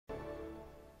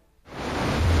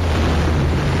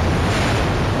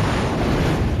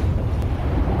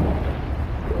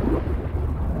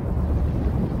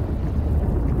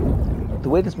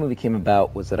way this movie came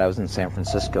about was that I was in San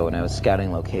Francisco and I was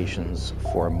scouting locations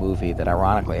for a movie that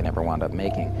ironically I never wound up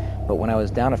making. But when I was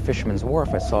down at Fisherman's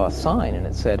Wharf, I saw a sign and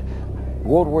it said,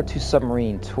 World War II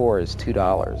submarine tour is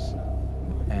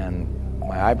 $2. And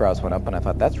my eyebrows went up and I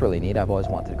thought, that's really neat. I've always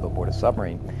wanted to go aboard a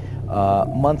submarine.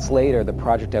 Months later, the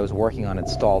project I was working on had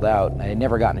stalled out, and I had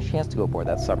never gotten a chance to go aboard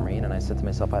that submarine, and I said to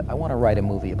myself, I want to write a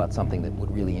movie about something that would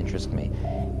really interest me.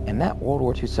 And that World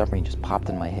War II submarine just popped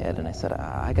in my head, and I said,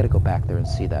 I got to go back there and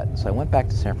see that. So I went back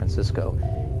to San Francisco,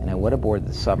 and I went aboard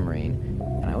the submarine,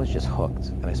 and I was just hooked.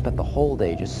 And I spent the whole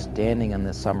day just standing on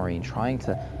this submarine, trying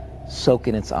to soak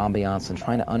in its ambiance and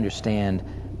trying to understand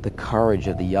the courage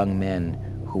of the young men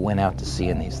who went out to sea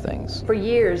in these things. For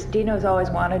years, Dino's always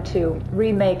wanted to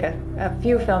remake a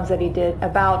few films that he did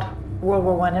about World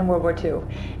War I and World War II,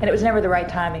 and it was never the right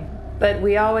timing. But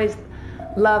we always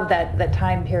loved that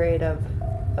time period of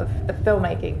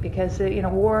filmmaking because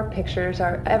war pictures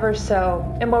are ever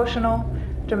so emotional,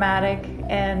 dramatic,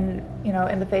 and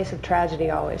in the face of tragedy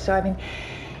always. So I mean,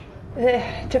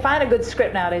 to find a good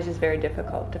script nowadays is very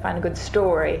difficult. To find a good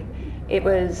story, it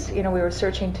was, we were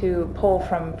searching to pull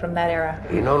from that era.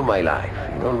 In all my life,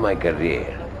 in all my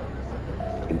career,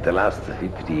 in the last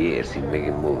 50 years in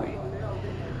making movie,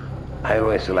 I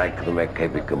always liked to make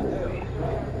epic movie.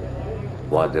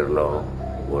 Waterloo,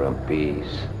 War and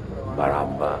Peace,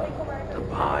 Baramba, the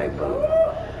Bible,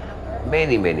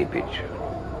 many pictures.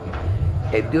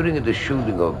 And during the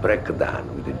shooting of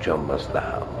Breakdown with John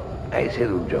Mastow, I said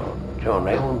to John,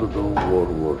 I want to do World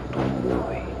War II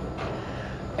movie.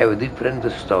 I have a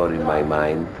different story in my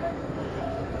mind,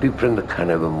 different kind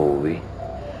of a movie.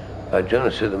 John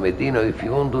said to me, Dino, if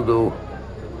you want to do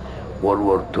World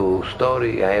War II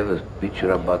story, I have a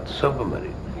picture about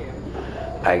submarine.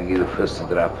 I give the first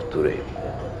draft to him.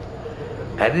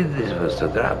 I did this first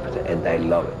draft and I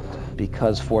love it.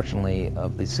 Because fortunately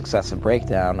of the success of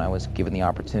Breakdown, I was given the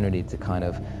opportunity to kind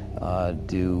of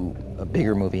do a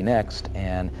bigger movie next,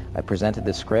 and I presented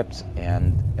the script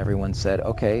and everyone said,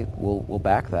 okay, we'll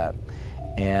back that.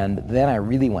 And then I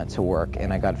really went to work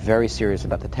and I got very serious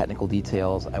about the technical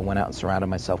details. I went out and surrounded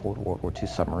myself with World War II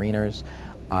submariners.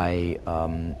 I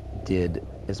did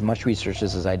as much research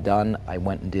as I'd done. I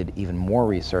went and did even more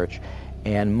research,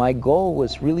 and my goal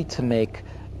was really to make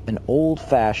an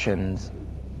old-fashioned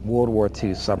World War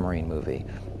II submarine movie.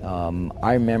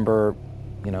 I remember,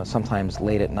 sometimes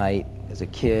late at night as a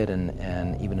kid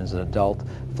and even as an adult,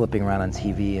 flipping around on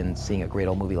TV and seeing a great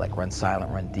old movie like Run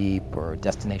Silent, Run Deep or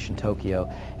Destination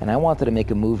Tokyo, and I wanted to make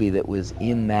a movie that was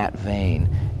in that vein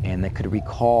and that could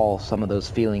recall some of those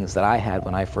feelings that I had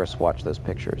when I first watched those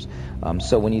pictures.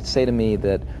 So when you say to me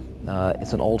that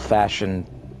it's an old-fashioned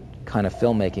kind of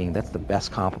filmmaking, that's the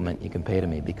best compliment you can pay to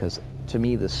me, because to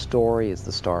me the story is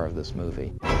the star of this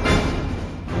movie.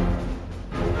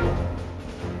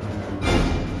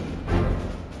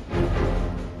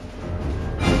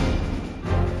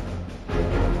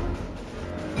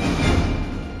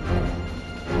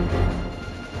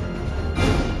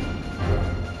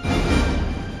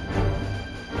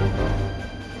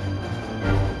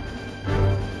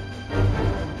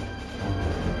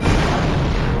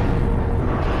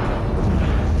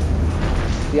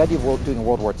 The idea of doing a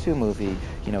World War II movie,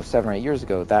 7 or 8 years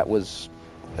ago, that was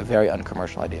a very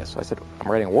uncommercial idea. So I said, I'm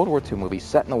writing a World War II movie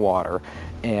set in the water,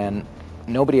 and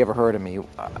nobody ever heard of me.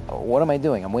 What am I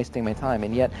doing? I'm wasting my time.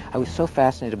 And yet I was so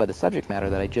fascinated by the subject matter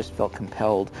that I just felt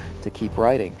compelled to keep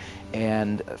writing.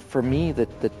 And for me, the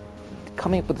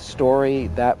coming up with the story,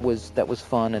 that was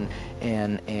fun,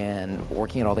 and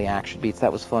working at all the action beats,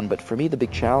 that was fun. But for me, the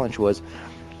big challenge was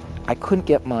I couldn't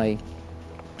get my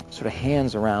sort of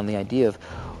hands around the idea of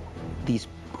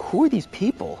who are these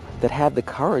people that had the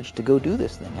courage to go do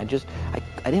this thing? I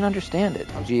didn't understand it.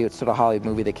 Gee, it's sort of a Hollywood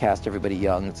movie that cast everybody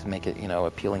young to make it,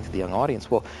 appealing to the young audience.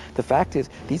 Well, the fact is,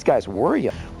 these guys were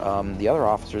young. The other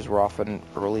officers were often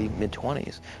early,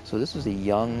 mid-20s. So this was a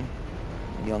young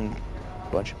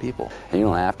bunch of people. You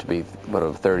don't have to be but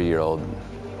a 30-year-old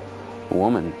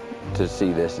woman to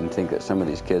see this and think that some of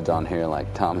these kids on here,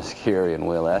 like Thomas Curie and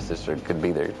Will Estes, could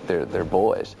be their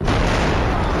boys.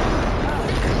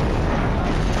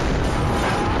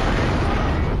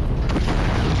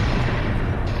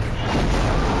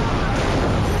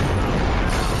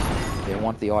 I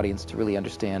want the audience to really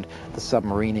understand the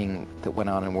submarining that went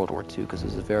on in World War II, because it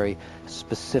was a very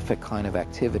specific kind of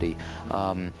activity.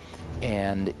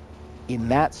 And in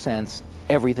that sense,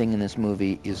 everything in this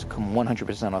movie is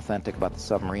 100% authentic about the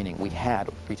submarining. We had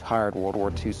retired World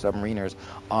War II submariners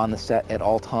on the set at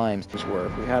all times. We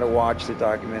had to watch the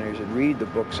documentaries and read the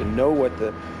books and know what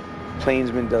the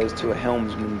plainsman does to a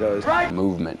helmsman does.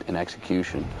 Movement and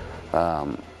execution.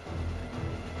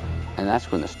 And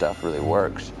that's when the stuff really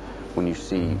works. When you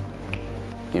see,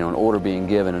 you know, an order being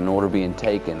given, an order being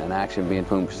taken, an action being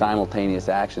put, simultaneous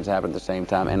actions happen at the same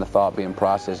time, and the thought being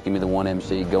processed. Give me the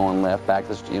 1MC, going left, back,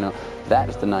 you know, that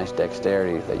is the nice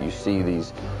dexterity that you see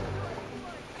these.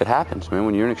 It happens, man.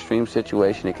 When you're in an extreme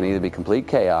situation, it can either be complete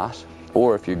chaos,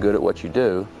 or if you're good at what you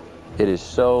do, it is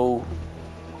so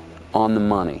on the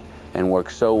money and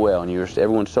works so well, and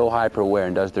everyone's so hyper-aware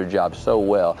and does their job so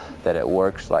well that it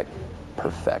works like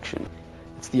perfection.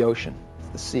 It's the ocean, it's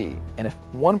the sea, and if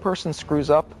one person screws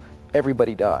up,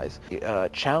 everybody dies.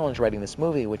 Challenge writing this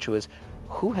movie, which was,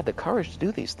 who had the courage to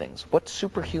do these things? What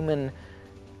superhuman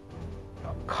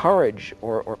courage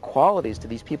or qualities do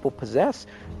these people possess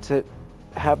to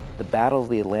have? The Battle of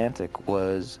the Atlantic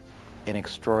was an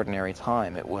extraordinary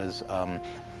time. It was,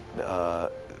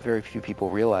 very few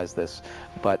people realize this,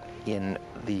 but in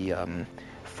the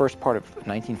first part of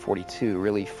 1942,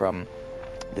 really from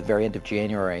the very end of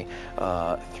January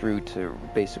through to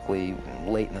basically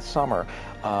late in the summer,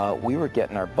 we were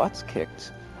getting our butts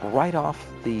kicked right off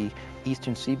the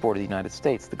eastern seaboard of the United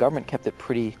States. The government kept it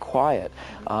pretty quiet,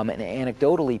 and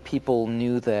anecdotally, people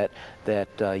knew that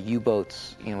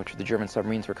U-boats, you know, which are the German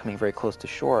submarines, were coming very close to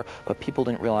shore, but people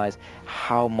didn't realize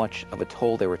how much of a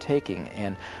toll they were taking.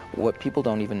 And what people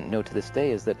don't even know to this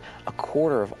day is that a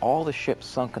quarter of all the ships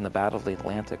sunk in the Battle of the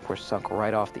Atlantic were sunk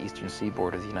right off the eastern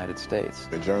seaboard of the United States.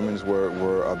 The Germans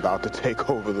were about to take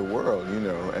over the world, you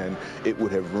know, and it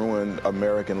would have ruined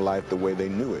American life the way they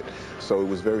knew it. So it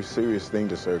was a very serious thing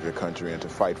to serve your country and to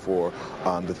fight for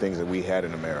the things that we had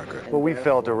in America. Well, we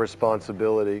felt a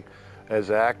responsibility as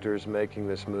actors making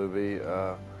this movie.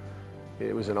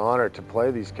 It was an honor to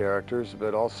play these characters,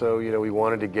 but also, you know, we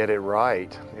wanted to get it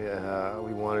right.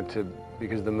 We wanted to,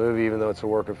 because the movie, even though it's a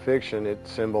work of fiction, it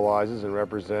symbolizes and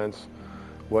represents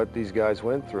what these guys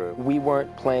went through. We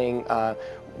weren't playing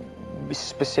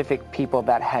specific people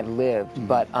that had lived,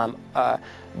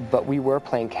 but we were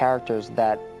playing characters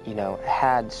that, you know,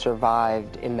 had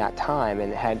survived in that time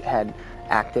and had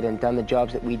acted and done the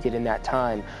jobs that we did in that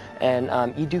time.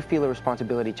 And you do feel a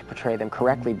responsibility to portray them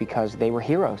correctly because they were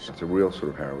heroes. It's a real sort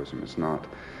of heroism. It's not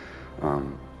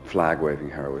flag-waving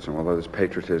heroism, although there's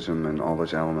patriotism and all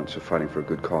those elements of fighting for a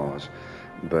good cause.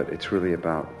 But it's really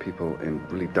about people in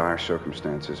really dire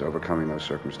circumstances, overcoming those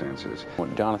circumstances. Well,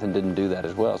 Jonathan didn't do that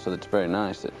as well, so it's very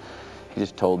nice that he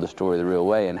just told the story the real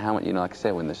way. And how much, you know, like I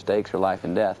said, when the stakes are life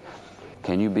and death,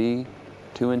 can you be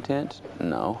too intense?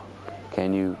 No.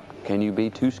 Can you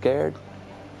be too scared?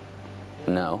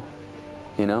 No.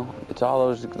 You know, it's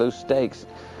all those stakes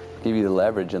give you the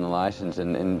leverage and the license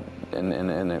and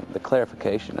the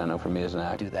clarification, I know, for me as an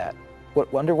actor. Do that.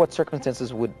 Under what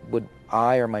circumstances would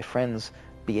I or my friends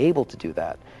be able to do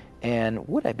that? And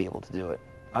would I be able to do it?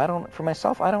 For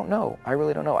myself, I don't know. I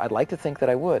really don't know. I'd like to think that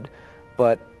I would,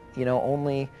 but, you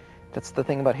know, that's the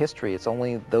thing about history. It's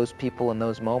only those people in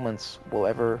those moments will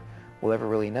ever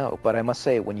really know. But I must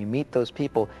say, when you meet those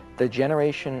people, the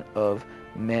generation of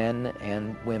men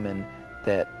and women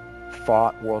that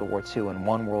fought World War II and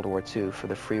won World War II for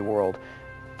the free world,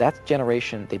 that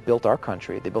generation, they built our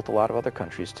country. They built a lot of other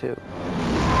countries too.